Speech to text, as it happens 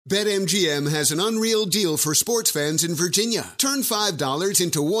BetMGM has an unreal deal for sports fans in Virginia. Turn $5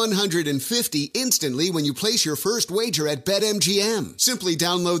 into $150 instantly when you place your first wager at BetMGM. Simply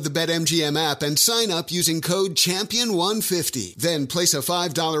download the BetMGM app and sign up using code CHAMPION150. Then place a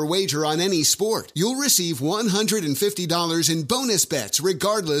 $5 wager on any sport. You'll receive $150 in bonus bets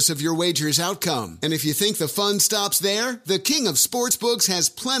regardless of your wager's outcome. And if you think the fun stops there, the King of Sportsbooks has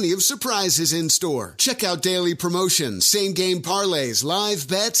plenty of surprises in store. Check out daily promotions, same-game parlays, live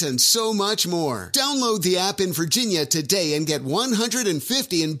bets, and so much more. Download the app in Virginia today and get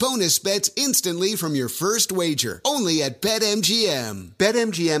 $150 in bonus bets instantly from your first wager. Only at BetMGM.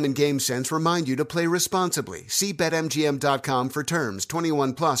 BetMGM and GameSense remind you to play responsibly. See BetMGM.com for terms.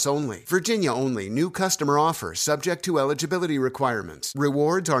 21 plus only. Virginia only. New customer offer. Subject to eligibility requirements.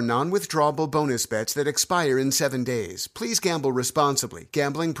 Rewards are non-withdrawable bonus bets that expire in 7 days. Please gamble responsibly.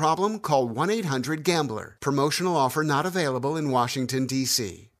 Gambling problem? Call 1-800-GAMBLER. Promotional offer not available in Washington,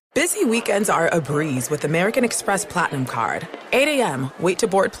 D.C. Busy weekends are a breeze with American Express Platinum Card. 8 a.m., wait to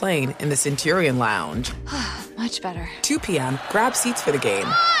board plane in the Centurion Lounge. Much better. 2 p.m., grab seats for the game.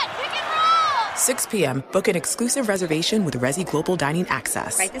 6 p.m., book an exclusive reservation with Resy Global Dining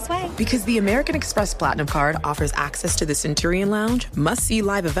Access. Right this way. Because the American Express Platinum Card offers access to the Centurion Lounge, must-see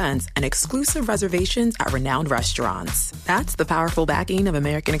live events, and exclusive reservations at renowned restaurants. That's the powerful backing of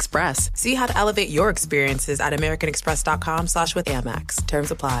American Express. See how to elevate your experiences at americanexpress.com/withAmex. Terms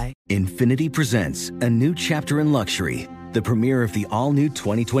apply. Infiniti presents a new chapter in luxury, the premiere of the all-new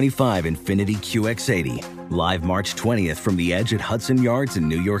 2025 Infiniti QX80, live March 20th from the Edge at Hudson Yards in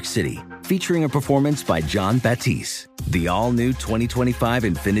New York City, featuring a performance by John Batiste. The all-new 2025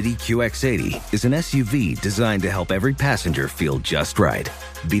 Infiniti QX80 is an SUV designed to help every passenger feel just right.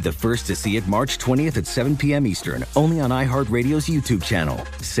 Be the first to see it March 20th at 7 p.m. Eastern, only on iHeartRadio's YouTube channel.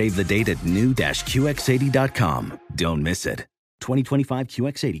 Save the date at new-QX80.com. Don't miss it. 2025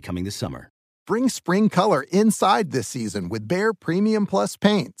 QX80 coming this summer. Bring spring color inside this season with Behr Premium Plus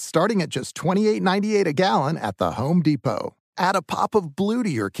paint, starting at just $28.98 a gallon at the Home Depot. Add a pop of blue to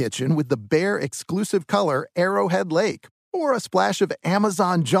your kitchen with the Behr exclusive color Arrowhead Lake, or a splash of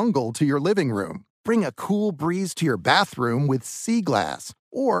Amazon Jungle to your living room. Bring a cool breeze to your bathroom with Sea Glass,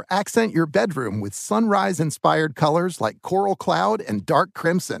 or accent your bedroom with sunrise-inspired colors like Coral Cloud and Dark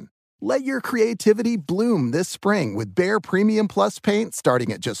Crimson. Let your creativity bloom this spring with Behr Premium Plus paint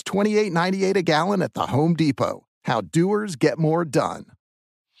starting at just $28.98 a gallon at the Home Depot. How doers get more done.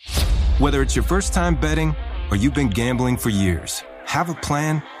 Whether it's your first time betting or you've been gambling for years, have a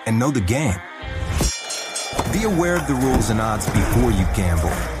plan and know the game. Be aware of the rules and odds before you gamble.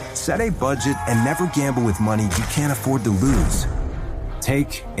 Set a budget and never gamble with money you can't afford to lose.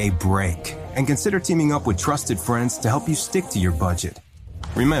 Take a break and consider teaming up with trusted friends to help you stick to your budget.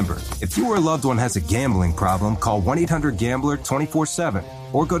 Remember, if you or a loved one has a gambling problem, call 1-800-GAMBLER 24/7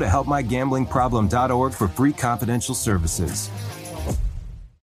 or go to helpmygamblingproblem.org for free confidential services.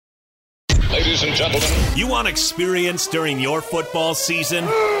 Ladies and gentlemen, you want experience during your football season?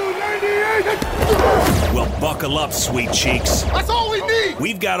 Well, buckle up, sweet cheeks. that's all we need.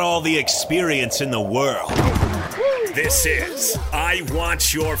 We've got all the experience in the world. This is I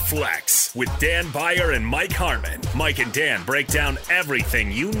Want Your Flex with Dan Beyer and Mike Harmon. Mike and Dan break down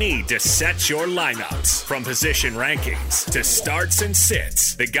everything you need to set your lineups. From position rankings to starts and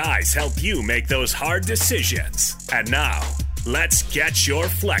sits, the guys help you make those hard decisions. And now, let's get your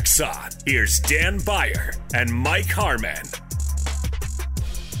flex on. Here's Dan Beyer and Mike Harmon.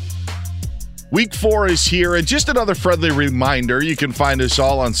 Week 4 is here, and just another friendly reminder, you can find us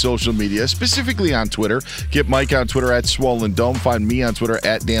all on social media, specifically on Twitter. Get Mike on Twitter at Swollen Dome. Find me on Twitter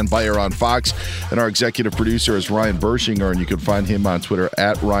at Dan Beyer on Fox. And our executive producer is Ryan Bershinger, and you can find him on Twitter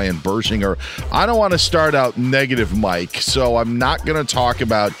at Ryan Bershinger. I don't want to start out negative, Mike, so I'm not going to talk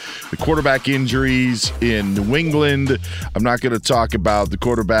about the quarterback injuries in New England. I'm not going to talk about the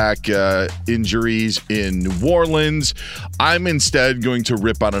quarterback injuries in New Orleans. I'm instead going to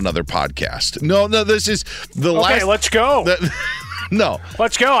rip on another podcast. No, this is the last. Okay, let's go. No.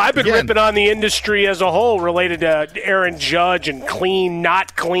 Let's go. I've been ripping on the industry as a whole related to Aaron Judge and clean,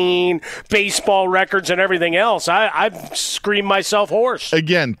 not clean, baseball records and everything else. I've screamed myself hoarse.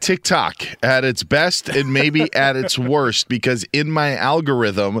 Again, TikTok at its best and maybe at its worst, because in my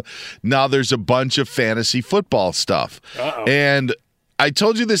algorithm, now there's a bunch of fantasy football stuff. Uh-oh. And I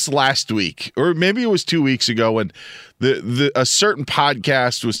told you this last week, or maybe it was 2 weeks ago, when a certain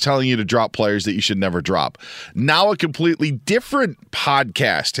podcast was telling you to drop players that you should never drop. Now a completely different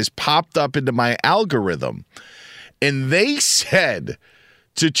podcast has popped up into my algorithm, and they said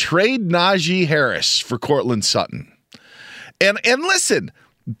to trade Najee Harris for Cortland Sutton. And listen,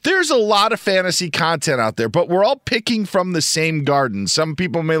 there's a lot of fantasy content out there, but we're all picking from the same garden. Some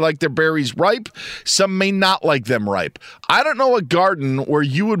people may like their berries ripe. Some may not like them ripe. I don't know a garden where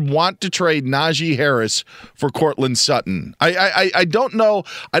you would want to trade Najee Harris for Courtland Sutton. I don't know.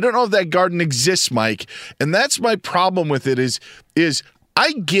 I don't know if that garden exists, Mike. And that's my problem with it is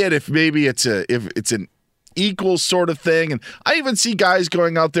I get if maybe it's an equal sort of thing. And I even see guys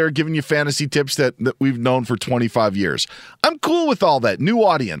going out there giving you fantasy tips that we've known for 25 years. I'm cool with all that. New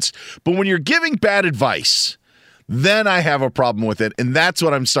audience. But when you're giving bad advice, then I have a problem with it. And that's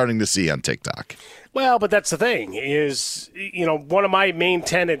what I'm starting to see on TikTok. Well, but that's the thing is, one of my main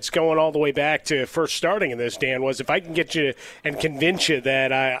tenets going all the way back to first starting in this, Dan, was if I can get you and convince you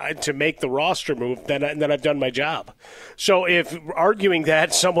that to make the roster move, then I've done my job. So if arguing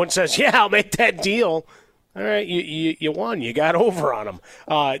that someone says, yeah, I'll make that deal, all right, you won. You got over on them.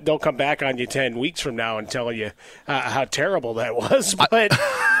 They'll come back on you 10 weeks from now and tell you how terrible that was.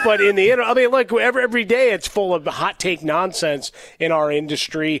 But in the end, I mean, look, every day it's full of hot take nonsense in our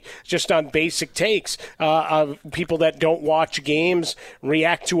industry, just on basic takes of people that don't watch games,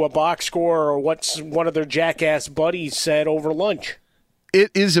 react to a box score or what one of their jackass buddies said over lunch. It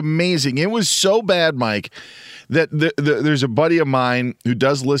is amazing. It was so bad, Mike, that there's a buddy of mine who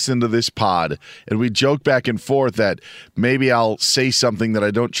does listen to this pod, and we joke back and forth that maybe I'll say something that I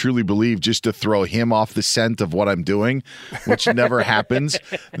don't truly believe just to throw him off the scent of what I'm doing, which never happens.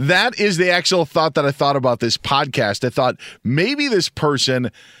 That is the actual thought that I thought about this podcast. I thought maybe this person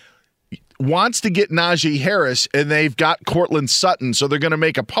wants to get Najee Harris, and they've got Courtland Sutton, so they're going to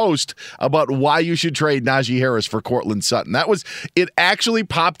make a post about why you should trade Najee Harris for Courtland Sutton. It actually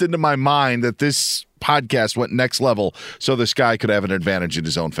popped into my mind that this podcast went next level so this guy could have an advantage in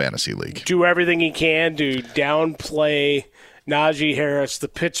his own fantasy league. Do everything he can to downplay Najee Harris, the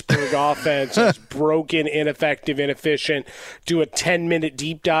Pittsburgh offense is broken, ineffective, inefficient. Do a 10-minute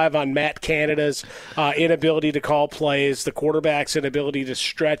deep dive on Matt Canada's inability to call plays, the quarterback's inability to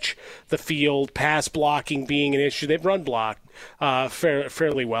stretch the field, pass blocking being an issue. They've run blocked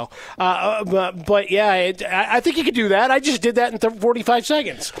fairly well. But yeah, I think you could do that. I just did that in 45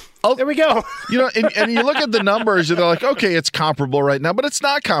 seconds. Oh, there we go. And you look at the numbers, and they're like, okay, it's comparable right now, but it's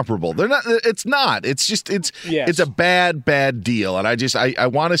not comparable. They're not. It's not. It's just it's a bad deal, and I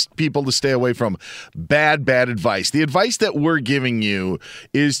want people to stay away from bad advice. The advice that we're giving you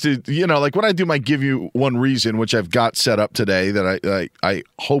is to like when I do my give you one reason, which I've got set up today that I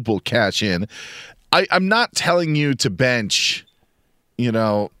hope will cash in. I'm not telling you to bench,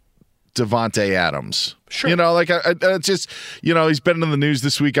 Devontae Adams. Sure. It's just, he's been in the news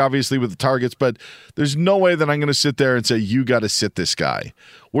this week, obviously, with the targets, but there's no way that I'm going to sit there and say, you got to sit this guy.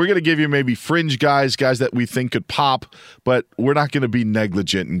 We're going to give you maybe fringe guys that we think could pop, but we're not going to be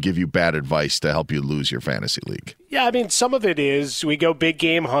negligent and give you bad advice to help you lose your fantasy league. Yeah, I mean, some of it is we go big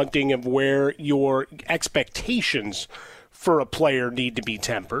game hunting of where your expectations for a player need to be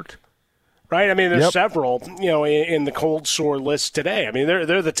tempered. Right, I mean, there's several, in the cold sore list today. I mean,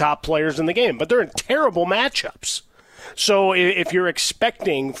 they're the top players in the game, but they're in terrible matchups. So if you're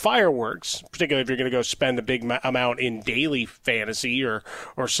expecting fireworks, particularly if you're going to go spend a big amount in daily fantasy or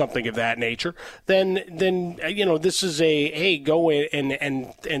something of that nature, then this is go in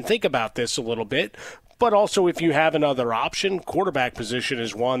and think about this a little bit. But also, if you have another option, quarterback position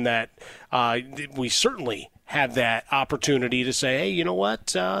is one that we certainly have that opportunity to say, hey, you know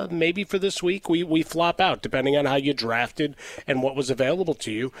what, maybe for this week we flop out, depending on how you drafted and what was available to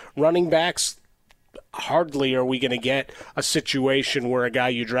you. Running backs, hardly are we going to get a situation where a guy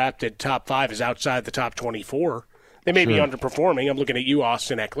you drafted top 5 is outside the top 24. They may be underperforming. I'm looking at you,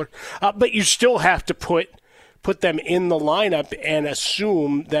 Austin Eckler. But you still have to put them in the lineup and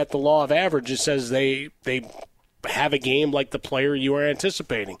assume that the law of averages says they have a game like the player you are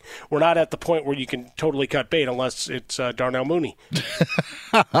anticipating. We're not at the point where you can totally cut bait unless it's Darnell Mooney.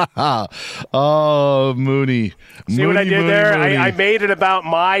 Oh, Mooney. See what I did there? I made it about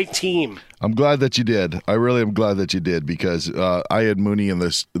my team. I'm glad that you did. I really am glad that you did because I had Mooney in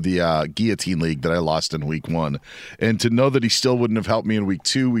the guillotine league that I lost in week 1. And to know that he still wouldn't have helped me in week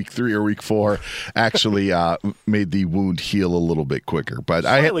 2, week 3, or week 4 actually made the wound heal a little bit quicker. But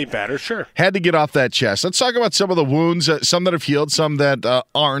slightly better, sure. Had to get off that chest. Let's talk about some of the wounds, some that have healed, some that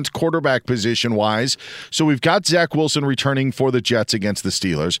aren't, quarterback position-wise. So we've got Zach Wilson returning for the Jets against the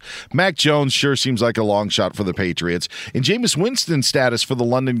Steelers. Mac Jones sure seems like a long shot for the Patriots. And Jameis Winston's status for the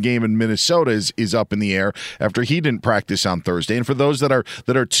London game in Minnesota Minnesota is up in the air after he didn't practice on Thursday. And for those that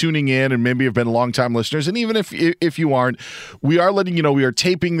are tuning in and maybe have been longtime listeners, and even if you aren't, we are letting you know we are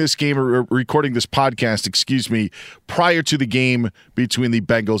taping this game or recording this podcast, prior to the game between the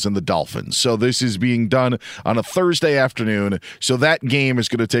Bengals and the Dolphins. So this is being done on a Thursday afternoon. So that game is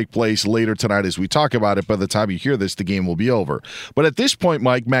going to take place later tonight as we talk about it. By the time you hear this, the game will be over. But at this point,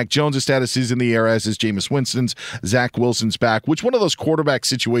 Mike, Mac Jones' status is in the air, as is Jameis Winston's. Zach Wilson's back. Which one of those quarterback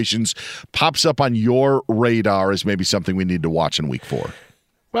situations pops up on your radar as maybe something we need to watch in Week 4?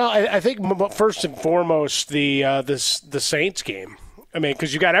 Well, I think first and foremost, the Saints game. I mean,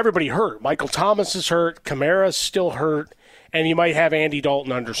 because you got everybody hurt. Michael Thomas is hurt. Kamara's still hurt. And you might have Andy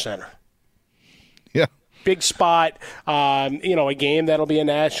Dalton under center. Yeah. Big spot. A game that'll be a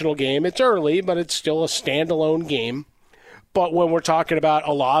national game. It's early, but it's still a standalone game. But when we're talking about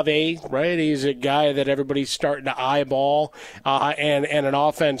Olave, right, he's a guy that everybody's starting to eyeball, and an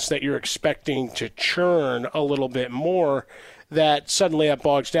offense that you're expecting to churn a little bit more, that suddenly that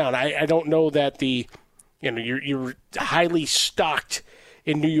bogs down. I don't know that you're highly stocked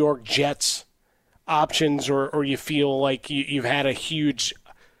in New York Jets options, or you feel like you've had a huge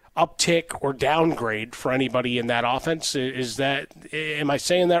uptick or downgrade for anybody in that offense. Am I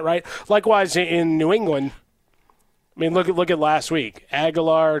saying that right? Likewise in New England. I mean, look at last week.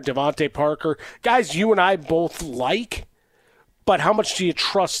 Aguilar, Devontae Parker, guys you and I both like, but how much do you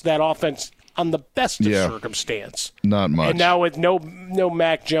trust that offense on the best of circumstance? Not much. And now with no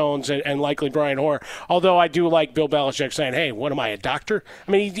Mac Jones and likely Brian Hoyer, although I do like Bill Belichick saying, hey, what am I, a doctor?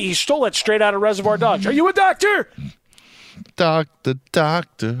 I mean, he stole it straight out of Reservoir Dogs. Are you a doctor? Doctor.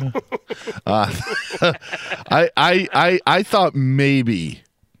 I thought maybe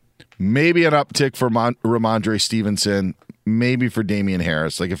an uptick for Ramondre Stevenson, maybe for Damian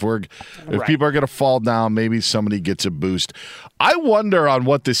Harris. Like if people are going to fall down, maybe somebody gets a boost. I wonder on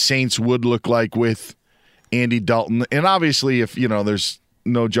what the Saints would look like with Andy Dalton. And obviously if, there's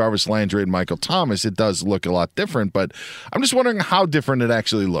no Jarvis Landry and Michael Thomas, it does look a lot different. But I'm just wondering how different it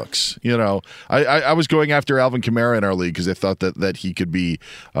actually looks. I was going after Alvin Kamara in our league because I thought that he could be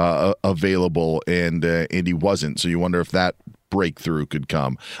available, and he wasn't. So you wonder if that breakthrough could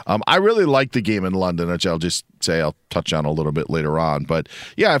come. I really like the game in London, which I'll touch on a little bit later on. But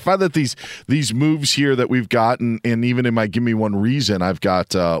yeah, I find that these moves here that we've got, and even in my Give Me One Reason, I've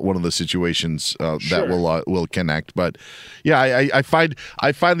got one of the situations that will connect. But yeah, I find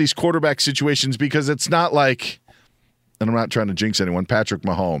these quarterback situations, because it's not like, and I'm not trying to jinx anyone, Patrick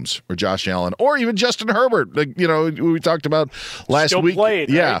Mahomes or Josh Allen or even Justin Herbert, we talked about last week.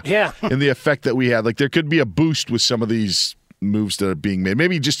 Played, right? Yeah. And the effect that we had. Like there could be a boost with some of these moves that are being made.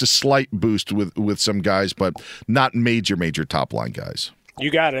 Maybe just a slight boost with some guys, but not major top line guys. You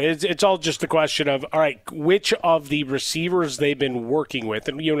got it. It's all just the question of, all right, which of the receivers they've been working with,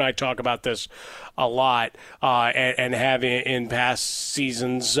 and you and I talk about this a lot, and have in past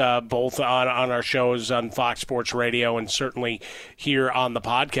seasons, both on our shows on Fox Sports Radio and certainly here on the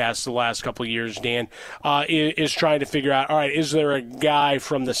podcast the last couple of years, Dan, is trying to figure out, all right, is there a guy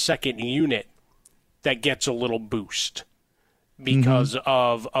from the second unit that gets a little boost because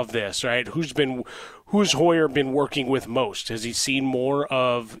of this, right? Who's Hoyer been working with most? Has he seen more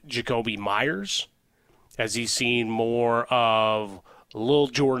of Jacoby Myers? Has he seen more of Lil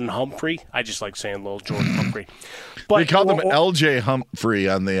Jordan Humphrey? I just like saying Lil Jordan Humphrey. But they called him LJ Humphrey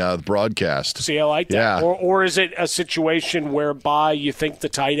on the broadcast. See, I like that. Yeah. Or is it a situation whereby you think the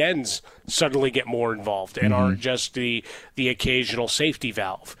tight ends suddenly get more involved and aren't just the occasional safety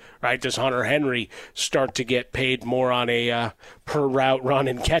valve, right? Does Hunter Henry start to get paid more on a per route run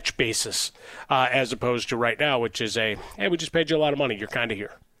and catch basis as opposed to right now, which is hey, we just paid you a lot of money. You're kind of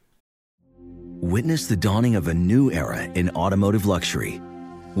here. Witness the dawning of a new era in automotive luxury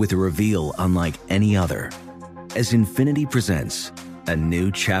with a reveal unlike any other as Infiniti presents a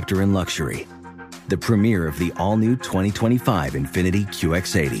new chapter in luxury, the premiere of the all-new 2025 Infiniti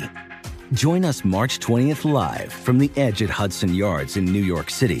QX80. Join us March 20th live from the Edge at Hudson Yards in New York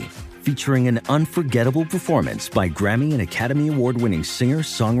City, featuring an unforgettable performance by Grammy and Academy Award-winning singer,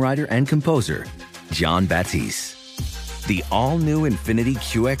 songwriter, and composer, Jon Batiste. The all-new Infiniti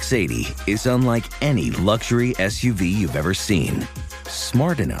QX80 is unlike any luxury SUV you've ever seen.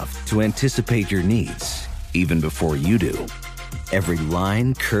 Smart enough to anticipate your needs, even before you do. Every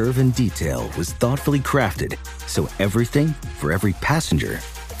line, curve, and detail was thoughtfully crafted, so everything for every passenger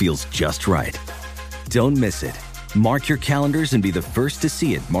feels just right. Don't miss it. Mark your calendars and be the first to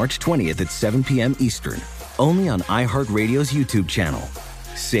see it March 20th at 7 p.m. Eastern, only on iHeartRadio's YouTube channel.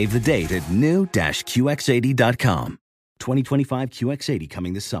 Save the date at new-QX80.com. 2025 QX80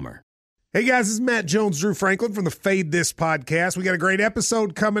 coming this summer. Hey guys, this is Matt Jones, Drew Franklin from the Fade This podcast. We got a great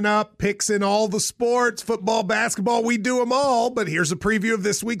episode coming up, picks in all the sports, football, basketball, we do them all, but here's a preview of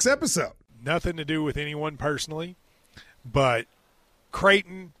this week's episode. Nothing to do with anyone personally, but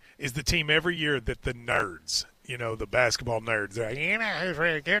Creighton is the team every year that the nerds, the basketball nerds, they're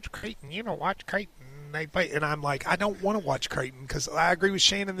like, against Creighton, watch Creighton. They play, and I'm like, I don't want to watch Creighton because I agree with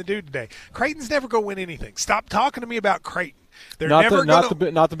Shannon the dude today. Creighton's never going to win anything. Stop talking to me about Creighton. They're not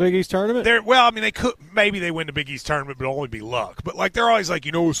the Big East tournament. They could maybe they win the Big East tournament, but it'll only be luck. But they're always like,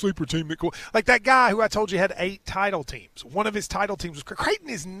 a sleeper team that cool. Like that guy who I told you had 8 title teams. One of his title teams was Creighton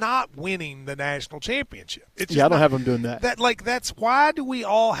is not winning the national championship. I don't have them doing that. That's why do we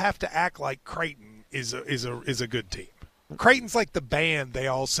all have to act like Creighton is a good team? Creighton's like the band they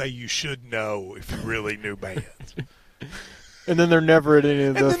all say you should know if you really knew bands. And then they're never at any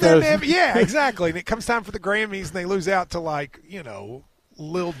of those. Yeah, exactly. And it comes time for the Grammys, and they lose out to Lil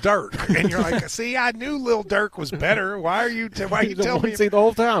Durk, and you're like, "See, I knew Lil Durk was better. Why are you telling me?" The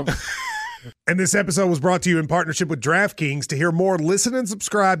whole time. And this episode was brought to you in partnership with DraftKings. To hear more, listen and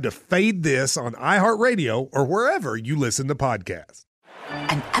subscribe to Fade This on iHeartRadio or wherever you listen to podcasts.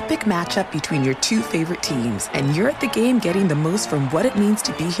 An epic matchup between your two favorite teams, and you're at the game getting the most from what it means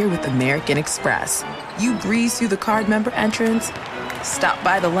to be here with American Express. You breeze through the card member entrance, stop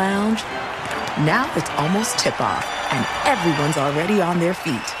by the lounge. Now it's almost tip-off, and everyone's already on their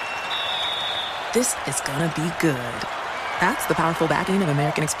feet. This is gonna be good. That's the powerful backing of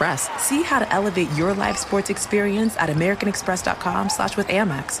American Express. See how to elevate your live sports experience at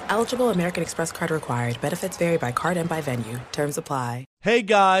americanexpress.com/withAmex. Eligible American Express card required. Benefits vary by card and by venue. Terms apply. Hey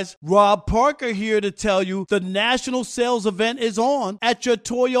guys, Rob Parker here to tell you the national sales event is on at your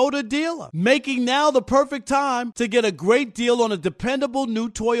Toyota dealer, making now the perfect time to get a great deal on a dependable new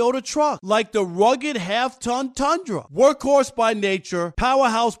Toyota truck like the rugged half-ton Tundra. Workhorse by nature,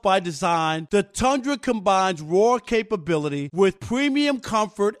 powerhouse by design, the Tundra combines raw capability with premium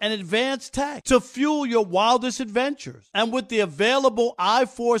comfort and advanced tech to fuel your wildest adventures. And with the available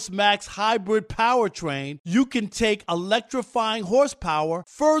iForce Max hybrid powertrain, you can take electrifying horsepower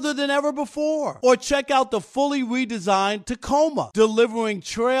further than ever before. Or check out the fully redesigned Tacoma, delivering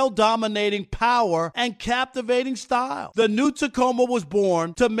trail-dominating power and captivating style. The new Tacoma was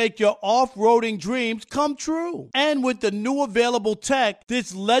born to make your off-roading dreams come true. And with the new available tech,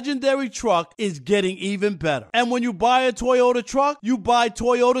 this legendary truck is getting even better. And when you buy a Toyota truck, you buy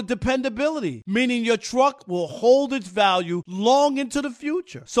Toyota dependability, meaning your truck will hold its value long into the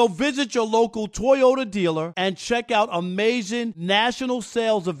future. So visit your local Toyota dealer and check out amazing national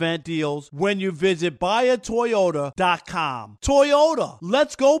sales event deals when you visit buyatoyota.com. Toyota,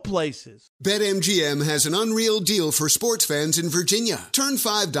 let's go places. BetMGM has an unreal deal for sports fans in Virginia. Turn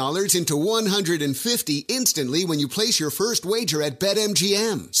 $5 into $150 instantly when you place your first wager at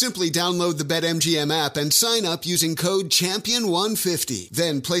BetMGM. Simply download the BetMGM app and sign up using code CHAMPION150.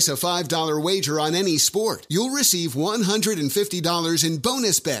 Then place a $5 wager on any sport. You'll receive $150 in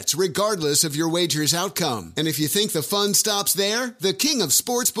bonus bets regardless of your wager's outcome. And if you think the fun stops there, the king of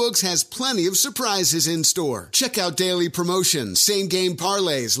sportsbooks has plenty of surprises in store. Check out daily promotions, same-game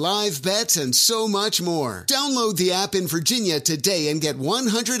parlays, live bets, and so much more. Download the app in Virginia today and get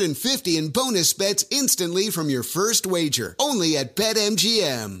 $150 in bonus bets instantly from your first wager. Only at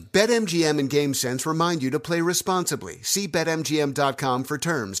BetMGM. BetMGM and GameSense remind you to play responsibly. See BetMGM.com for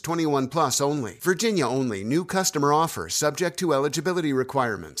terms. 21 plus only. Virginia only. New customer offer. Subject to eligibility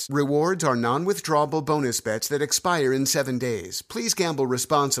requirements. Rewards are non-withdrawable bonus bets that expire in 7 days. Please gamble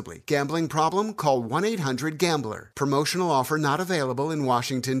responsibly. Gambling problem? Call 1-800-GAMBLER. Promotional offer not available in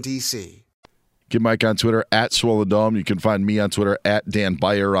Washington, D.C. Get Mike on Twitter at Swollen Dome. You can find me on Twitter at Dan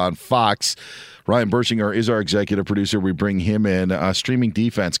Beyer on Fox. Ryan Bershinger is our executive producer. We bring him in. Streaming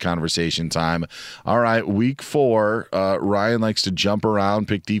defense conversation time. All right, week 4. Ryan likes to jump around,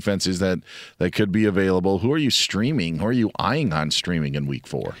 pick defenses that could be available. Who are you streaming? Who are you eyeing on streaming in week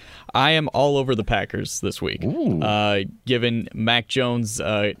 4? I am all over the Packers this week. Given Mac Jones'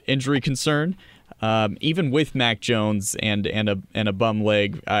 injury concern. Even with Mac Jones and a bum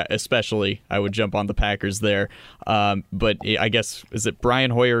leg, especially, I would jump on the Packers there. But I guess, is it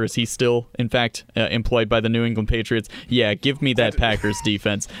Brian Hoyer? Is he still, in fact, employed by the New England Patriots? Yeah, give me that Packers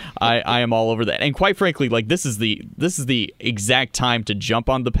defense. I am all over that. And quite frankly, this is the exact time to jump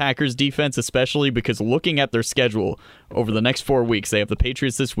on the Packers defense, especially because looking at their schedule over the next 4 weeks, they have the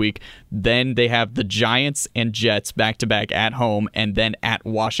Patriots this week, then they have the Giants and Jets back-to-back at home, and then at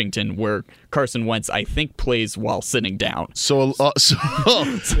Washington, where Carson Wentz, I think, plays while sitting down. So a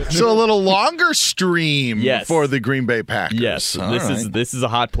little longer stream for the Green Bay Packers. Yes, this is a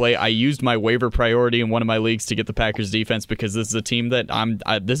hot play. I used my waiver priority in one of my leagues to get the Packers defense because this is a team that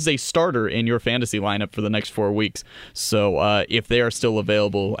this is a starter in your fantasy lineup for the next 4 weeks. So if they are still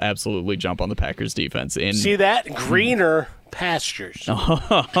available, absolutely jump on the Packers defense. See that? Greener pastures.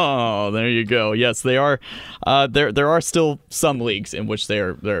 Oh, there you go. Yes, they are. There are still some leagues in which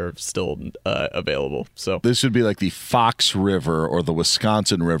they're still available. So this would be like the Fox River or the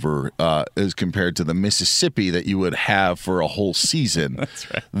Wisconsin River as compared to the Mississippi that you would have for a whole season. That's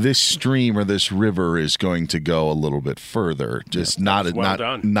right. This stream or this river is going to go a little bit further. Just not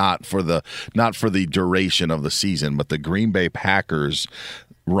for the duration of the season, but the Green Bay Packers,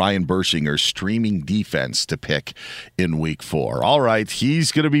 Ryan Bershinger's streaming defense to pick in week 4. All right,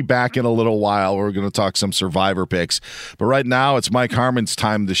 he's going to be back in a little while. We're going to talk some survivor picks. But right now, it's Mike Harmon's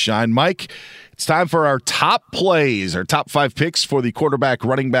time to shine. Mike, it's time for our top plays, our top 5 picks for the quarterback,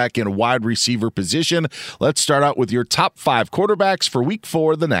 running back, and wide receiver position. Let's start out with your top 5 quarterbacks for week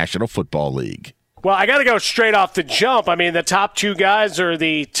 4 of the National Football League. Well, I got to go straight off the jump. I mean, the top 2 guys are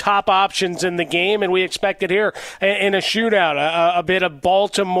the top options in the game, and we expect it here in a shootout, a bit of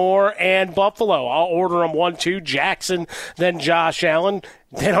Baltimore and Buffalo. I'll order them 1-2, Jackson, then Josh Allen.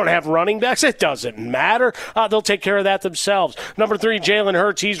 They don't have running backs. It doesn't matter. They'll take care of that themselves. Number 3, Jalen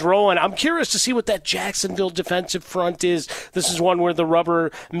Hurts. He's rolling. I'm curious to see what that Jacksonville defensive front is. This is one where the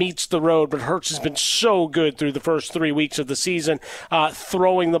rubber meets the road, but Hurts has been so good through the first 3 weeks of the season,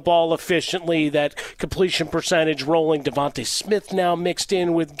 throwing the ball efficiently, that completion percentage rolling. Devontae Smith now mixed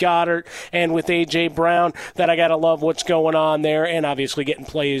in with Goddard and with A.J. Brown, that I got to love what's going on there, and obviously getting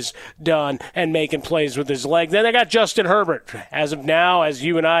plays done and making plays with his leg. Then I got Justin Herbert. As of now, as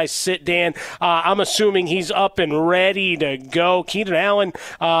you and I sit, Dan, I'm assuming he's up and ready to go. Keenan Allen,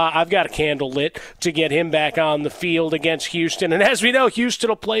 I've got a candle lit to get him back on the field against Houston. And as we know, Houston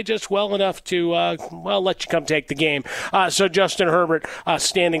will play just well enough to, let you come take the game. So Justin Herbert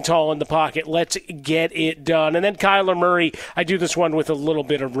standing tall in the pocket. Let's get it done. And then Kyler Murray, I do this one with a little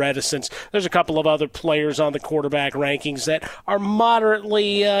bit of reticence. There's a couple of other players on the quarterback rankings that are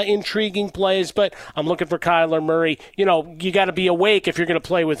moderately intriguing plays, but I'm looking for Kyler Murray. You know, you got to be awake if you're going to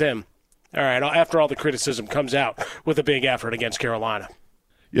play with him. All right, after all the criticism comes out with a big effort against Carolina.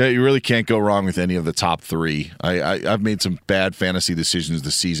 Yeah, you really can't go wrong with any of the top 3. I've made some bad fantasy decisions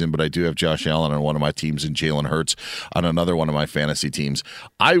this season, but I do have Josh Allen on one of my teams and Jalen Hurts on another one of my fantasy teams.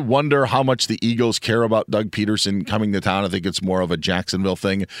 I wonder how much the Eagles care about Doug Peterson coming to town. I think it's more of a Jacksonville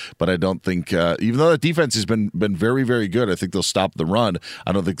thing, but I don't think, even though that defense has been very, very good, I think they'll stop the run.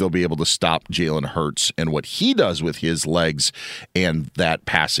 I don't think they'll be able to stop Jalen Hurts and what he does with his legs and that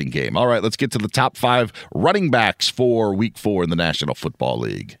passing game. All right, let's get to the top 5 running backs for week 4 in the National Football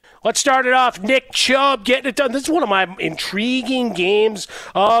League. Let's start it off. Nick Chubb getting it done. This is one of my intriguing games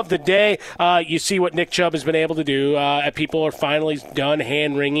of the day. You see what Nick Chubb has been able to do. People are finally done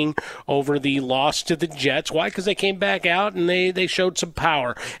hand-wringing over the loss to the Jets. Why? Because they came back out and they showed some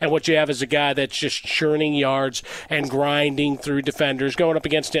power. And what you have is a guy that's just churning yards and grinding through defenders. Going up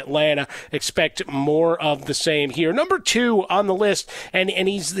against Atlanta, expect more of the same here. Number 2 on the list, and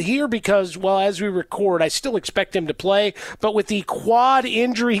he's here because, well, as we record, I still expect him to play, but with the quad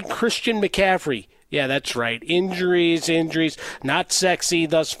injury, Christian McCaffrey. Yeah, that's right. Injuries. Not sexy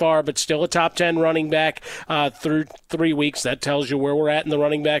thus far, but still a top 10 running back through 3 weeks. That tells you where we're at in the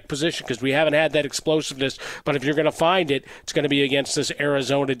running back position because we haven't had that explosiveness. But if you're going to find it, it's going to be against this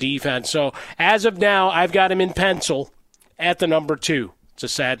Arizona defense. So as of now, I've got him in pencil at the number 2. It's a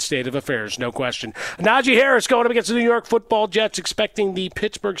sad state of affairs, no question. Najee Harris going up against the New York Football Jets, expecting the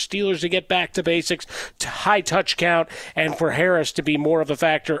Pittsburgh Steelers to get back to basics, to high touch count, and for Harris to be more of a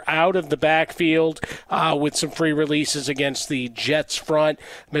factor out of the backfield with some free releases against the Jets front.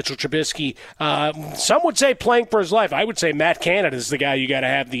 Mitchell Trubisky, some would say playing for his life. I would say Matt Canada is the guy you got to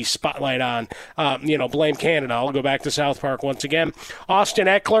have the spotlight on. Blame Canada. I'll go back to South Park once again. Austin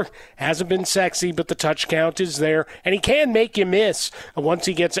Eckler hasn't been sexy, but the touch count is there, and he can make you miss once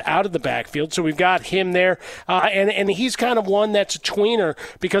he gets out of the backfield. So we've got him there. And he's kind of one that's a tweener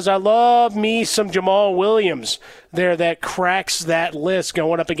because I love me some Jamal Williams there that cracks that list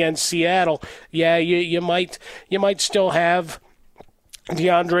going up against Seattle. Yeah, you might still have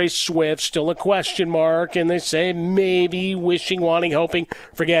DeAndre Swift, still a question mark, and they say maybe wishing, wanting, hoping.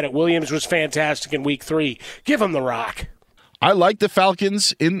 Forget it. Williams was fantastic in week 3. Give him the rock. I like the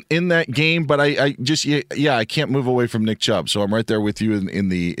Falcons in that game, but I can't move away from Nick Chubb. So I'm right there with you in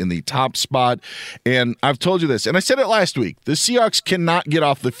the top spot. And I've told you this, and I said it last week. The Seahawks cannot get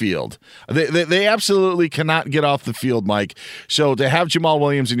off the field. They absolutely cannot get off the field, Mike. So to have Jamal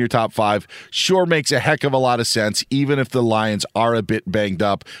Williams in your top 5 sure makes a heck of a lot of sense, even if the Lions are a bit banged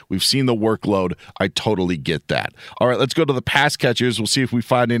up. We've seen the workload. I totally get that. All right, let's go to the pass catchers. We'll see if we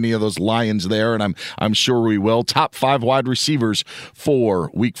find any of those Lions there, and I'm sure we will. Top 5 wide receivers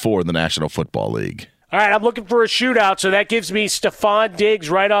for Week 4 in the National Football League. All right, I'm looking for a shootout, so that gives me Stephon Diggs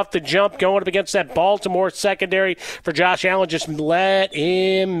right off the jump going up against that Baltimore secondary for Josh Allen. Just let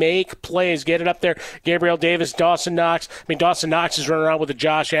him make plays. Get it up there. Gabriel Davis, Dawson Knox. Dawson Knox is running around with a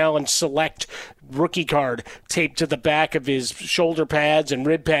Josh Allen select rookie card taped to the back of his shoulder pads and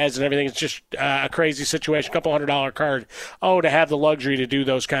rib pads and everything. It's just a crazy situation. Couple $100 card. Oh, to have the luxury to do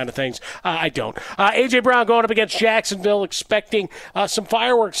those kind of things. I don't. A.J. Brown going up against Jacksonville, expecting some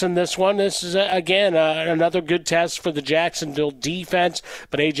fireworks in this one. This is, again, another good test for the Jacksonville defense.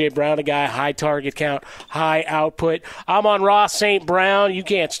 But A.J. Brown, a guy, high target count, high output. Amon-Ra St. Brown, you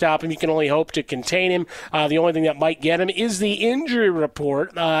can't stop him. You can only hope to contain him. The only thing that might get him is the injury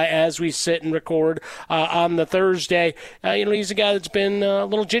report as we sit and record on the Thursday. He's a guy that's been a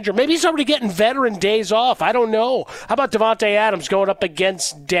little ginger. Maybe he's already getting veteran days off. I don't know. How about Devontae Adams going up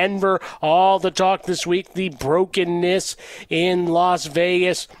against Denver? All the talk this week, the brokenness in Las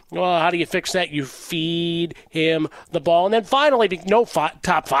Vegas. Well, how do you fix that? You feed him the ball. And then finally,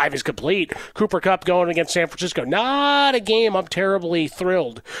 top 5 is complete. Cooper Kupp going against San Francisco. Not a game I'm terribly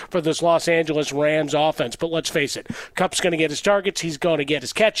thrilled for this Los Angeles Rams offense. But let's face it, Kupp's going to get his targets, he's going to get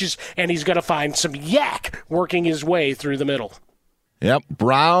his catches, and he's going to find some yak working his way through the middle. Yep,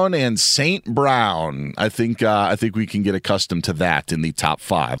 Brown and St. Brown. I think we can get accustomed to that in the top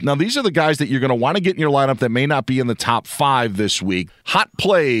 5. Now, these are the guys that you're going to want to get in your lineup that may not be in the top 5 this week. Hot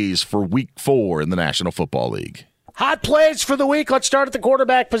plays for Week 4 in the National Football League. Hot plays for the week. Let's start at the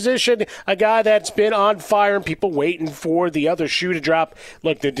quarterback position. A guy that's been on fire and people waiting for the other shoe to drop.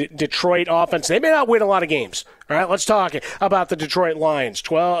 Look, the Detroit offense, they may not win a lot of games. All right, let's talk about the Detroit Lions.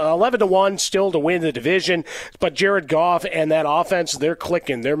 11-1 still to win the division, but Jared Goff and that offense, they're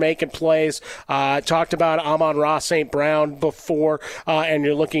clicking. They're making plays. Talked about Amon-Ra St. Brown before, and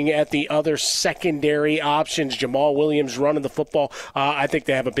you're looking at the other secondary options. Jamal Williams running the football. I think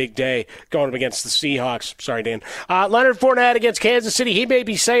they have a big day going up against the Seahawks. Sorry, Dan. Leonard Fournette against Kansas City. He may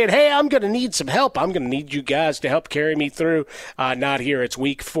be saying, hey, I'm going to need some help. I'm going to need you guys to help carry me through. Not here. It's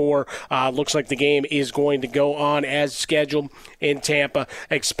Week 4. Looks like the game is going to go on as scheduled in Tampa,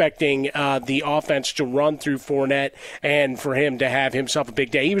 expecting the offense to run through Fournette and for him to have himself a big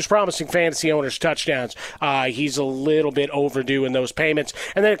day. He was promising fantasy owners touchdowns. He's a little bit overdue in those payments.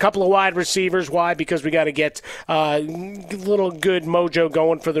 And then a couple of wide receivers. Why? Because we got to get a little good mojo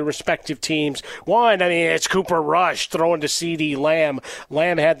going for the respective teams. One, it's Cooper Rush throwing to CeeDee Lamb.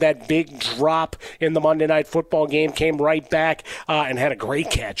 Lamb had that big drop in the Monday Night Football game, came right back and had a great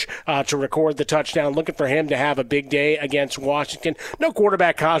catch to record the touchdown. Looking for him to have a big day against Washington. No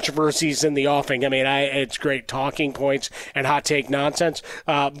quarterback controversies in the offing. It's great talking points and hot take nonsense,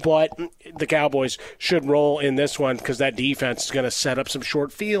 but the Cowboys should roll in this one because that defense is going to set up some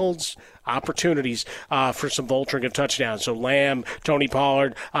short fields opportunities for some vulturing of touchdowns. So Lamb, Tony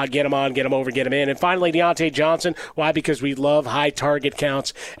Pollard, get him on, get him over, get him in. And finally, Deontay Johnson. Why? Because we love high target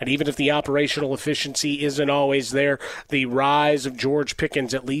counts. And even if the operational efficiency isn't always there, the rise of George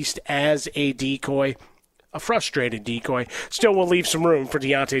Pickens, at least as a decoy, a frustrated decoy, still will leave some room for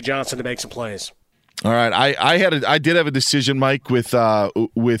Deontay Johnson to make some plays. All right, I did have a decision, Mike, with the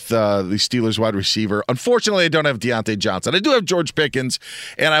Steelers wide receiver. Unfortunately, I don't have Deontay Johnson. I do have George Pickens,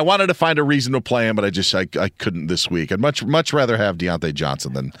 and I wanted to find a reason to play him, but I couldn't this week. I'd much rather have Deontay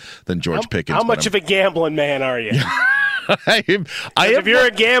Johnson than George Pickens. How much of a gambling man are you? If you're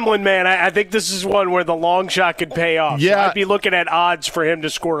a gambling man, I think this is one where the long shot could pay off. Yeah. So I'd be looking at odds for him to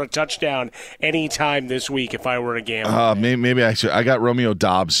score a touchdown anytime this week if I were a gambler. Maybe I got Romeo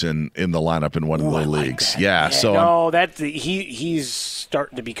Doubs in the lineup in one of the leagues. Yeah, so he's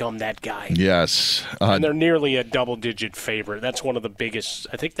starting to become that guy. Yes, and they're nearly a double-digit favorite. That's one of the biggest.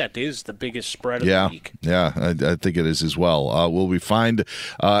 I think that is the biggest spread of the week. Yeah, I think it is as well. Will we find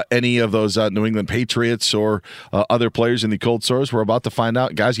any of those New England Patriots or other players in the cold sores? We're about to find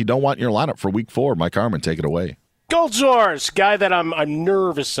out. Guys, you don't want in your lineup for Week 4. Mike Harmon, take it away. Gold Source, guy that I'm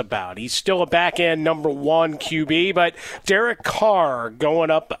nervous about. He's still a back-end number 1 QB, but Derek Carr going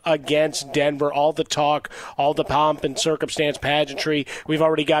up against Denver. All the talk, all the pomp and circumstance pageantry. We've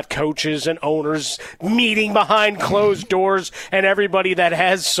already got coaches and owners meeting behind closed doors, and everybody that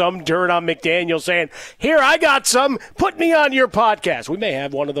has some dirt on McDaniel saying, here, I got some. Put me on your podcast. We may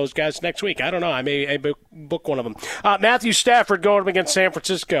have one of those guys next week. I don't know. I may book one of them. Matthew Stafford going up against San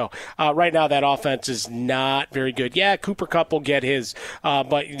Francisco. Right now, that offense is not very good. Yeah, Cooper Kupp will get his,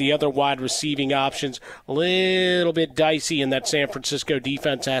 but the other wide receiving options, a little bit dicey in that San Francisco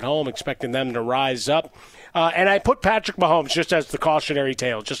defense at home, expecting them to rise up. And I put Patrick Mahomes just as the cautionary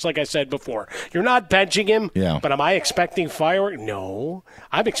tale, just like I said before. You're not benching him, but am I expecting fireworks? No.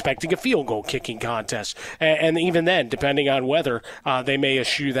 I'm expecting a field goal kicking contest. And even then, depending on weather, they may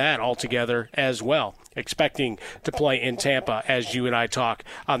eschew that altogether as well. Expecting to play in Tampa as you and I talk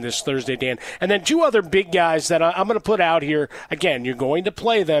on this Thursday, Dan. And then 2 other big guys that I'm going to put out here. Again, you're going to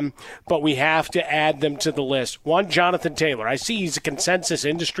play them, but we have to add them to the list. One, Jonathan Taylor. I see he's a consensus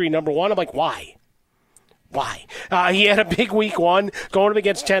industry number 1. I'm like, why? Why? He had a big week 1 going up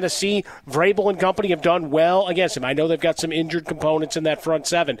against Tennessee. Vrabel and company have done well against him. I know they've got some injured components in that front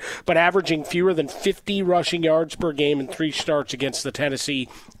 7, but averaging fewer than 50 rushing yards per game in 3 starts against the Tennessee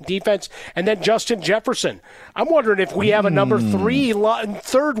defense. And then Justin Jefferson. I'm wondering if we have a number 3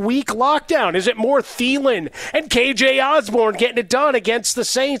 third week lockdown. Is it more Thielen and KJ Osborne getting it done against the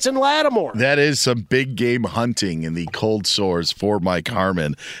Saints and Lattimore? That is some big game hunting in the cold sores for Mike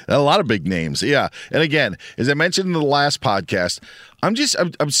Harmon. A lot of big names. Yeah. And again, as I mentioned in the last podcast, I'm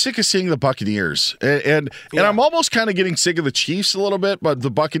sick of seeing the Buccaneers, and I'm almost kind of getting sick of the Chiefs a little bit, but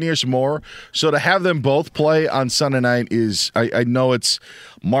the Buccaneers more. So to have them both play on Sunday night is, I know it's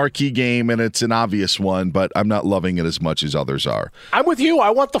marquee game and it's an obvious one, but I'm not loving it as much as others are. I'm with you.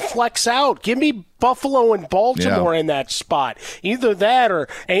 I want the flex out. Give me Buffalo and Baltimore in that spot. Either that or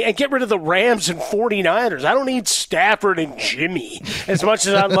and get rid of the Rams and 49ers. I don't need Stafford and Jimmy as much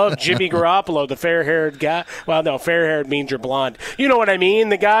as I love Jimmy Garoppolo, the fair-haired guy. Well, no, fair-haired means you're blonde. You know what I mean?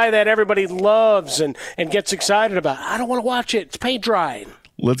 The guy that everybody loves and gets excited about. I don't want to watch it. It's paint drying.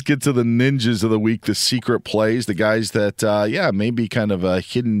 Let's get to the ninjas of the week, the secret plays, the guys that, maybe kind of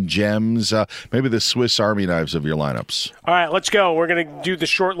hidden gems, maybe the Swiss Army knives of your lineups. All right, let's go. We're going to do the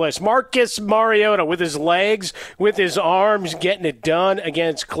short list. Marcus Mariota with his legs, with his arms, getting it done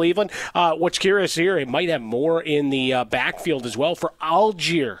against Cleveland. What's curious here, it might have more in the backfield as well for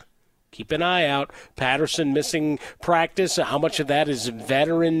Algier. Keep an eye out. Patterson missing practice. How much of that is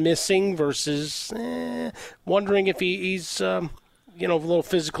veteran missing versus wondering if he's a little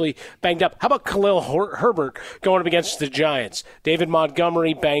physically banged up. How about Khalil Herbert going up against the Giants? David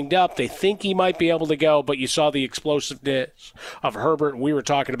Montgomery banged up. They think he might be able to go, but you saw the explosiveness of Herbert. We were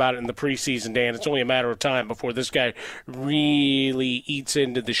talking about it in the preseason, Dan. It's only a matter of time before this guy really eats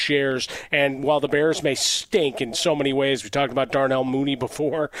into the shares. And while the Bears may stink in so many ways, we talked about Darnell Mooney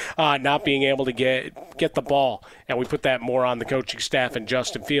before, not being able to get the ball, and we put that more on the coaching staff and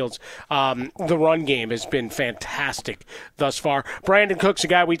Justin Fields. The run game has been fantastic thus far. Brandon Cook's a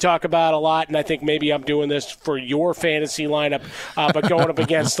guy we talk about a lot, and I think maybe I'm doing this for your fantasy lineup, but going up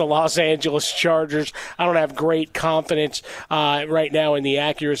against the Los Angeles Chargers, I don't have great confidence right now in the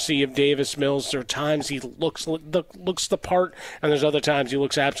accuracy of Davis Mills. There are times he looks the part, and there's other times he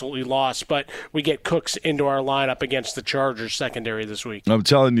looks absolutely lost, but we get Cooks into our lineup against the Chargers secondary this week. I'm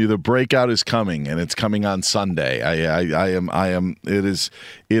telling you, the breakout is coming, and it's coming on Sunday.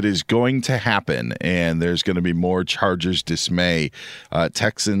 It is going to happen, and there's going to be more Chargers dismay.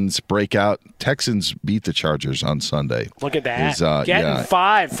 Texans breakout. Texans beat the Chargers on Sunday. Look at that. Getting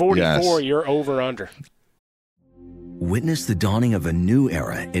 544. Yes. You're over under. Witness the dawning of a new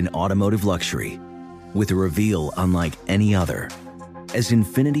era in automotive luxury with a reveal unlike any other as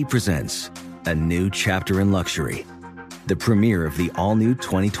Infiniti presents a new chapter in luxury, the premiere of the all-new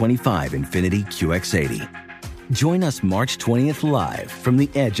 2025 Infiniti QX80. Join us March 20th live from the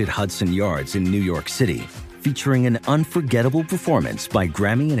Edge at Hudson Yards in New York City, featuring an unforgettable performance by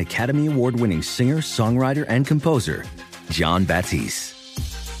Grammy and Academy Award-winning singer, songwriter, and composer, Jon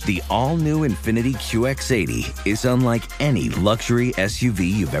Batiste. The all-new Infiniti QX80 is unlike any luxury SUV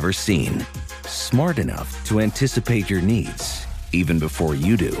you've ever seen. Smart enough to anticipate your needs, even before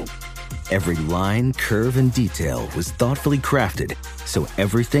you do. Every line, curve, and detail was thoughtfully crafted, so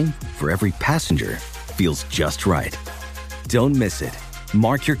everything for every passenger feels just right. Don't miss it.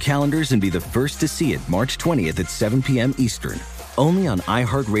 Mark your calendars and be the first to see it March 20th at 7 p.m. Eastern, only on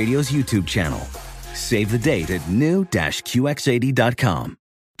iHeartRadio's YouTube channel. Save the date at new-QX80.com.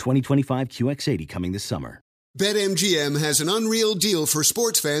 2025 QX80 coming this summer. BetMGM has an unreal deal for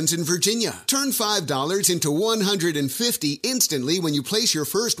sports fans in Virginia. Turn $5 into $150 instantly when you place your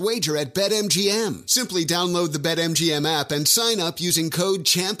first wager at BetMGM. Simply download the BetMGM app and sign up using code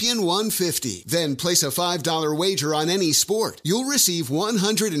CHAMPION150. Then place a $5 wager on any sport. You'll receive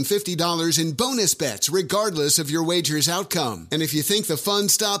 $150 in bonus bets regardless of your wager's outcome. And if you think the fun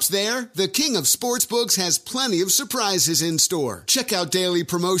stops there, the King of Sportsbooks has plenty of surprises in store. Check out daily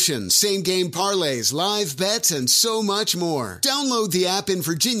promotions, same-game parlays, live bets, and so much more. Download the app in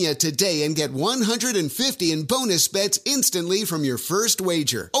Virginia today and get $150 in bonus bets instantly from your first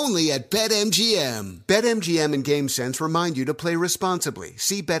wager. Only at BetMGM. BetMGM and GameSense remind you to play responsibly.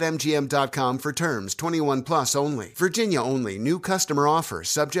 See BetMGM.com for terms. 21 plus only. Virginia only. New customer offer.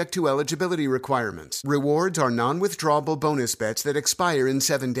 Subject to eligibility requirements. Rewards are non-withdrawable bonus bets that expire in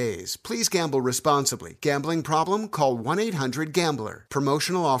 7 days. Please gamble responsibly. Gambling problem? Call 1-800-GAMBLER.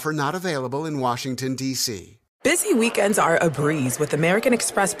 Promotional offer not available in Washington, D.C. Busy weekends are a breeze with American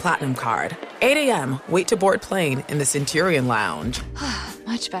Express Platinum Card. 8 a.m., wait to board plane in the Centurion Lounge.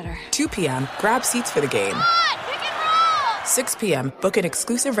 Much better. 2 p.m., grab seats for the game. 6 p.m., book an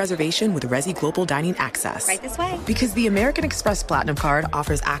exclusive reservation with Resi Global Dining Access. Right this way. Because the American Express Platinum Card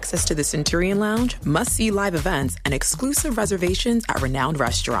offers access to the Centurion Lounge, must-see live events, and exclusive reservations at renowned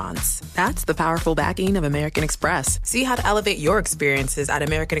restaurants. That's the powerful backing of American Express. See how to elevate your experiences at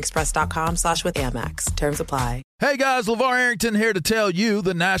americanexpress.com/withAmex. Terms apply. Hey guys, LeVar Arrington here to tell you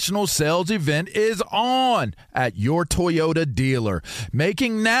the national sales event is on at your Toyota dealer,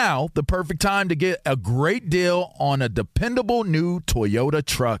 making now the perfect time to get a great deal on a dependable new Toyota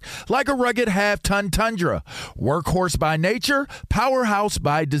truck, like a rugged half-ton Tundra. Workhorse by nature, powerhouse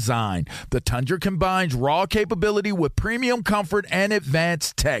by design. The Tundra combines raw capability with premium comfort and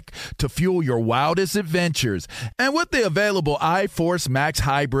advanced tech to fuel your wildest adventures. And with the available iForce Max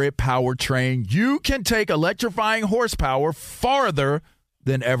Hybrid powertrain, you can take electrifying horsepower farther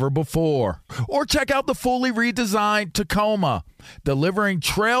than ever before. Or check out the fully redesigned Tacoma, delivering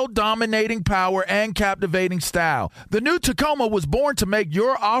trail-dominating power and captivating style. The new Tacoma was born to make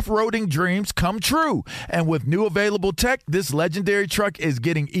your off-roading dreams come true. And with new available tech, this legendary truck is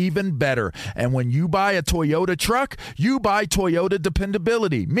getting even better. And when you buy a Toyota truck, you buy Toyota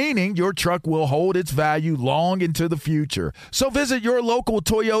dependability, meaning your truck will hold its value long into the future. So visit your local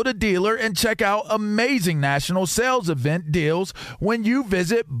Toyota dealer and check out amazing national sales event deals when you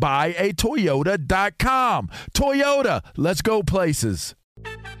visit buyatoyota.com. Toyota, let's go places.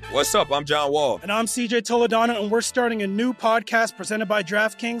 What's up? I'm John Wall. And I'm CJ Toledano, and we're starting a new podcast presented by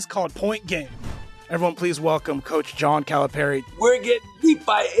DraftKings called Point Game. Everyone, please welcome Coach John Calipari. We're getting beat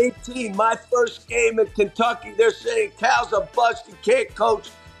by 18. My first game in Kentucky, they're saying Cal's a bust. He can't coach.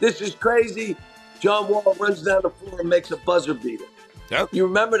 This is crazy. John Wall runs down the floor and makes a buzzer beater. Yep. You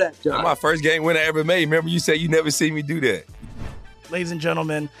remember that, John? That's my first game winner I ever made. Remember you said you never seen me do that. Ladies and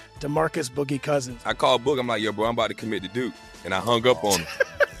gentlemen, DeMarcus Boogie Cousins. I called Boog. I'm like, yo, bro, I'm about to commit to Duke. And I hung up on him.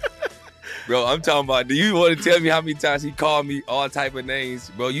 Bro, I'm talking about, do you want to tell me how many times he called me all type of names?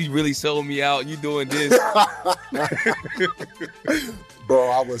 Bro, you really sold me out. You doing this. Bro,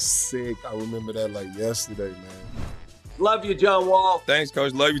 I was sick. I remember that like yesterday, man. Love you, John Wall. Thanks,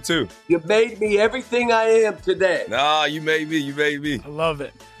 Coach. Love you, too. You made me everything I am today. Nah, you made me. You made me. I love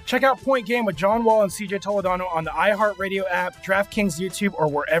it. Check out Point Game with John Wall and CJ Toledano on the iHeartRadio app, DraftKings YouTube, or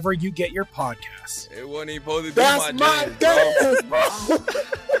wherever you get your podcasts. It wasn't even supposed to be That's my game, bro.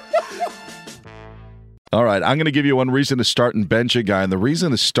 All right, I'm going to give you one reason to start and bench a guy, and the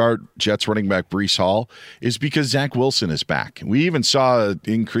reason to start Jets running back Breece Hall is because Zach Wilson is back. We even saw an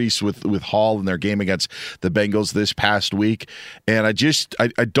increase with Hall in their game against the Bengals this past week, and I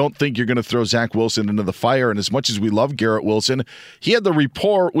don't think you're going to throw Zach Wilson into the fire, and as much as we love Garrett Wilson, he had the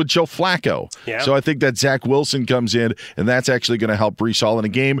rapport with Joe Flacco. Yeah. So I think that Zach Wilson comes in, and that's actually going to help Breece Hall in a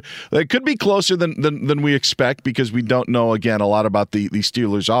game that could be closer than we expect because we don't know, again, a lot about the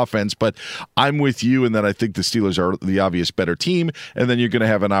Steelers' offense, but I'm with you in that I think the Steelers are the obvious better team, and then you're going to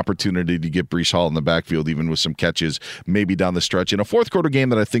have an opportunity to get Breece Hall in the backfield, even with some catches maybe down the stretch in a fourth quarter game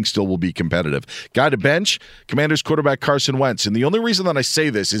that I think still will be competitive. Guy to bench, Commanders quarterback Carson Wentz. And the only reason that I say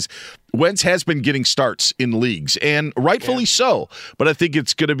this is Wentz has been getting starts in leagues, and rightfully so. But I think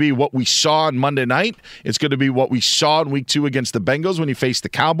it's going to be what we saw on Monday night. It's going to be what we saw in week 2 against the Bengals when he faced the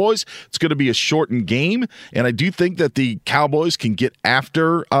Cowboys. It's going to be a shortened game, and I do think that the Cowboys can get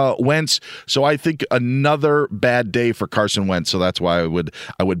after Wentz. So I think another bad day for Carson Wentz. So that's why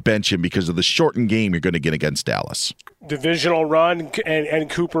I would bench him because of the shortened game you're going to get against Dallas. Divisional run, and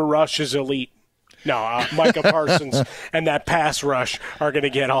Cooper Rush is elite. No, Micah Parsons and that pass rush are going to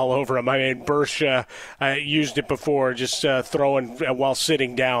get all over him. I mean, Bursch used it before, just throwing while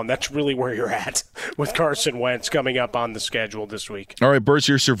sitting down. That's really where you're at with Carson Wentz coming up on the schedule this week. All right, Bursch,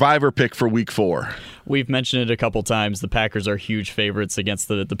 your survivor pick for Week 4. We've mentioned it a couple times. The Packers are huge favorites against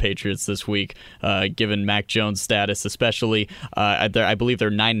the Patriots this week, given Mac Jones' status, especially. I believe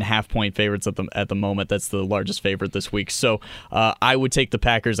they're 9.5-point favorites at the moment. That's the largest favorite this week. So I would take the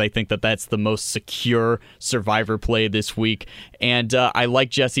Packers. I think that's the most secure survivor play this week. And I like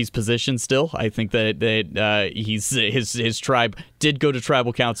Jesse's position still. I think that his tribe did go to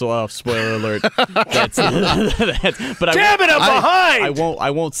tribal council. Oh, spoiler alert. But Damn it, I'm behind! I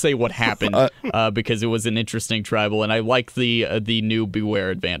won't say what happened because it was an interesting tribal, and I like the new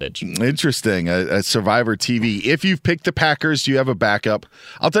Beware advantage. Interesting. A Survivor TV. If you've picked the Packers, do you have a backup?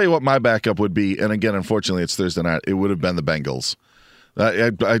 I'll tell you what my backup would be, and again, unfortunately, it's Thursday night. It would have been the Bengals.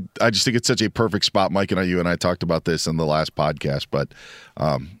 I just think it's such a perfect spot. Mike and you and I talked about this in the last podcast, but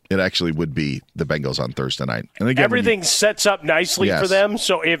it actually would be the Bengals on Thursday night. And again, everything sets up nicely for them.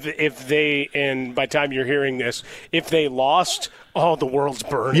 So if they, and by the time you're hearing this, if they lost, the world's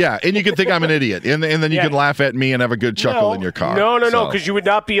burned. Yeah, and you can think I'm an idiot, and then you can laugh at me and have a good chuckle in your car. No, because you would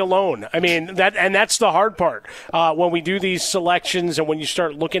not be alone. I mean, that's the hard part. When we do these selections and when you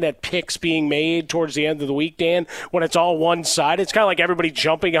start looking at picks being made towards the end of the week, Dan, when it's all one side, it's kind of like everybody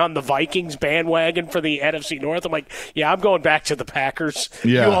jumping on the Vikings bandwagon for the NFC North. I'm like, I'm going back to the Packers.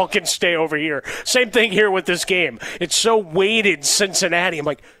 Yeah. You all can stay over here. Same thing here with this game. It's so weighted Cincinnati. I'm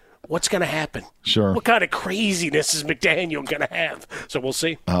like, what's going to happen? Sure. What kind of craziness is McDaniel going to have? So we'll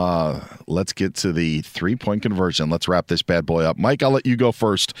see. Let's get to the 3-point conversion. Let's wrap this bad boy up. Mike, I'll let you go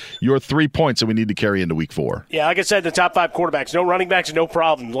first. Your 3 points that we need to carry into Week 4. Yeah, like I said, the top 5 quarterbacks. No running backs, no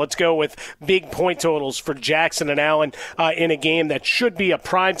problem. Let's go with big point totals for Jackson and Allen in a game that should be a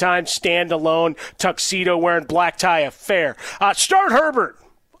primetime, standalone, tuxedo-wearing, black tie affair. Start Herbert.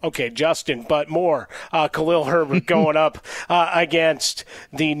 Okay, Justin, but more. Khalil Herbert going up against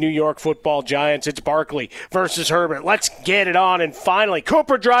the New York Football Giants. It's Barkley versus Herbert. Let's get it on. And finally,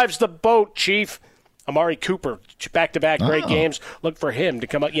 Cooper drives the boat, Chief. Amari Cooper, back-to-back great games. Look for him to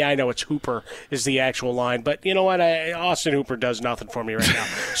come up. Yeah, I know it's Hooper is the actual line, but you know what? Austin Hooper does nothing for me right now.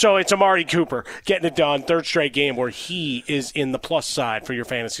 So it's Amari Cooper getting it done. Third straight game where he is in the plus side for your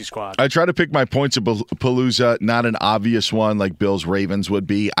fantasy squad. I try to pick my points at Palooza, not an obvious one like Bills-Ravens would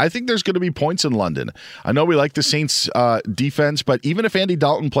be. I think there's going to be points in London. I know we like the Saints defense, but even if Andy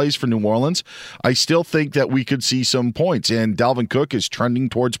Dalton plays for New Orleans, I still think that we could see some points. And Dalvin Cook is trending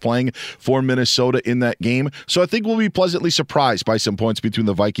towards playing for Minnesota in that game. So I think we'll be pleasantly surprised by some points between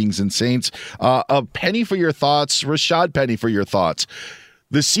the Vikings and Saints. A penny for your thoughts. Rashad Penny for your thoughts.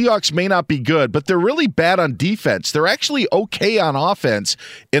 The Seahawks may not be good, but they're really bad on defense. They're actually okay on offense,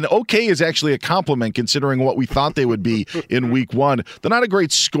 and okay is actually a compliment considering what we thought they would be in Week 1. They're not a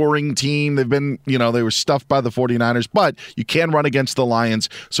great scoring team. They've been, they were stuffed by the 49ers, but you can run against the Lions,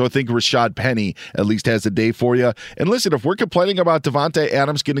 so I think Rashad Penny at least has a day for you. And listen, if we're complaining about Devontae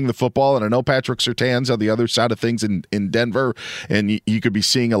Adams getting the football, and I know Patrick Surtain's on the other side of things in Denver, and you could be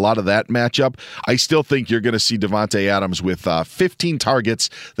seeing a lot of that matchup, I still think you're going to see Devontae Adams with 15 targets.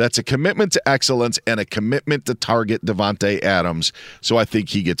 That's a commitment to excellence and a commitment to target Devontae Adams. So I think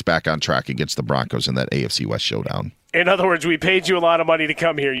he gets back on track against the Broncos in that AFC West showdown. In other words, we paid you a lot of money to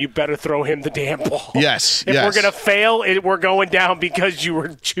come here. You better throw him the damn ball. Yes. If we're going to fail, we're going down because you were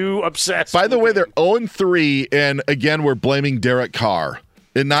too obsessed. By the way, they're 0-3, and again, we're blaming Derek Carr.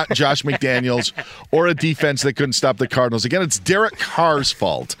 And not Josh McDaniels or a defense that couldn't stop the Cardinals. Again, it's Derek Carr's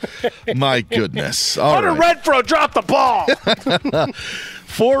fault. My goodness. All Hunter Renfrow dropped the ball.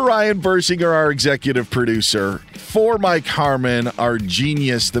 For Ryan Bersinger, our executive producer. For Mike Harmon, our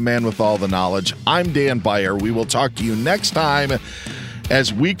genius, the man with all the knowledge. I'm Dan Beyer. We will talk to you next time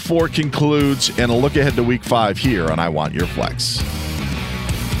as Week 4 concludes and a look ahead to Week 5 here on I Want Your Flex.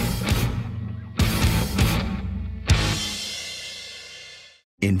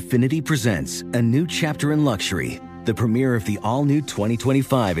 Infiniti presents a new chapter in luxury, the premiere of the all-new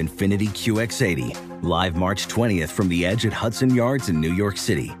 2025 Infiniti QX80, live March 20th from the Edge at Hudson Yards in New York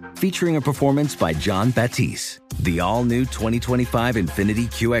City, featuring a performance by John Batiste. The all-new 2025 Infiniti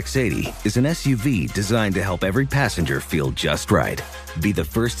QX80 is an SUV designed to help every passenger feel just right. Be the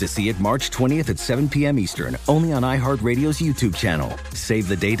first to see it March 20th at 7 p.m. Eastern, only on iHeartRadio's YouTube channel. Save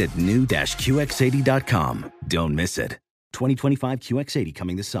the date at new-QX80.com. Don't miss it. 2025 QX80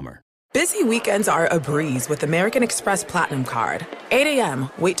 coming this summer. Busy weekends are a breeze with American Express Platinum Card. 8 a.m.,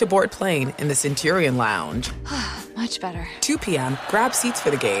 wait to board plane in the Centurion Lounge. Much better. 2 p.m., grab seats for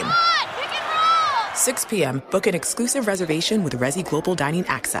the game. 6 p.m., book an exclusive reservation with Resi Global Dining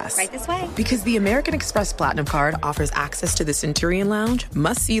Access. Right this way. Because the American Express Platinum Card offers access to the Centurion Lounge,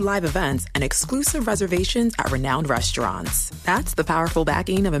 must-see live events, and exclusive reservations at renowned restaurants. That's the powerful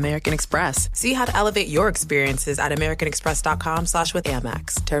backing of American Express. See how to elevate your experiences at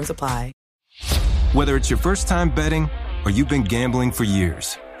americanexpress.com/withAmex. Terms apply. Whether it's your first time betting or you've been gambling for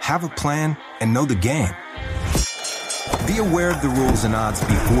years, have a plan and know the game. Be aware of the rules and odds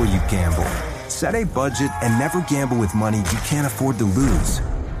before you gamble. Set a budget and never gamble with money you can't afford to lose.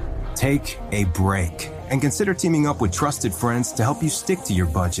 Take a break and consider teaming up with trusted friends to help you stick to your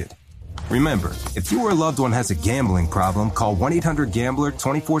budget. Remember, if you or a loved one has a gambling problem, call 1-800-GAMBLER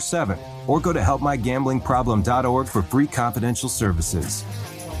 24/7 or go to helpmygamblingproblem.org for free confidential services.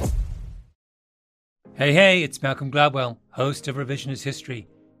 Hey, it's Malcolm Gladwell, host of Revisionist History.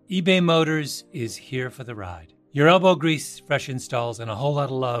 eBay Motors is here for the ride. Your elbow grease, fresh installs, and a whole lot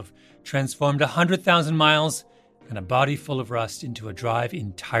of love transformed 100,000 miles and a body full of rust into a drive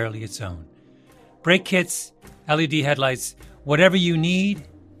entirely its own. Brake kits, LED headlights, whatever you need,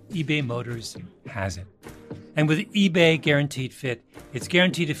 eBay Motors has it. And with eBay Guaranteed Fit, it's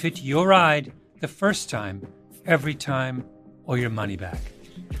guaranteed to fit your ride the first time, every time, or your money back.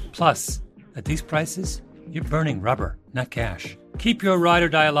 Plus, at these prices, you're burning rubber, not cash. Keep your ride or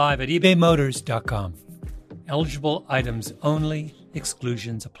die alive at ebaymotors.com. Eligible items only.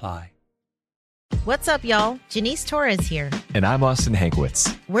 Exclusions apply. What's up, y'all? Janice Torres here. And I'm Austin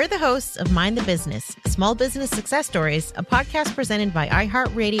Hankwitz. We're the hosts of Mind the Business, Small Business Success Stories, a podcast presented by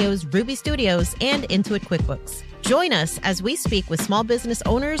iHeartRadio's Ruby Studios and Intuit QuickBooks. Join us as we speak with small business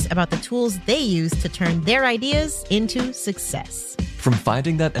owners about the tools they use to turn their ideas into success. From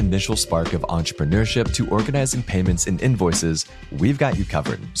finding that initial spark of entrepreneurship to organizing payments and invoices, we've got you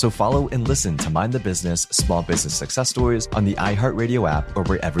covered. So follow and listen to Mind the Business, Small Business Success Stories on the iHeartRadio app or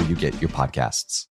wherever you get your podcasts.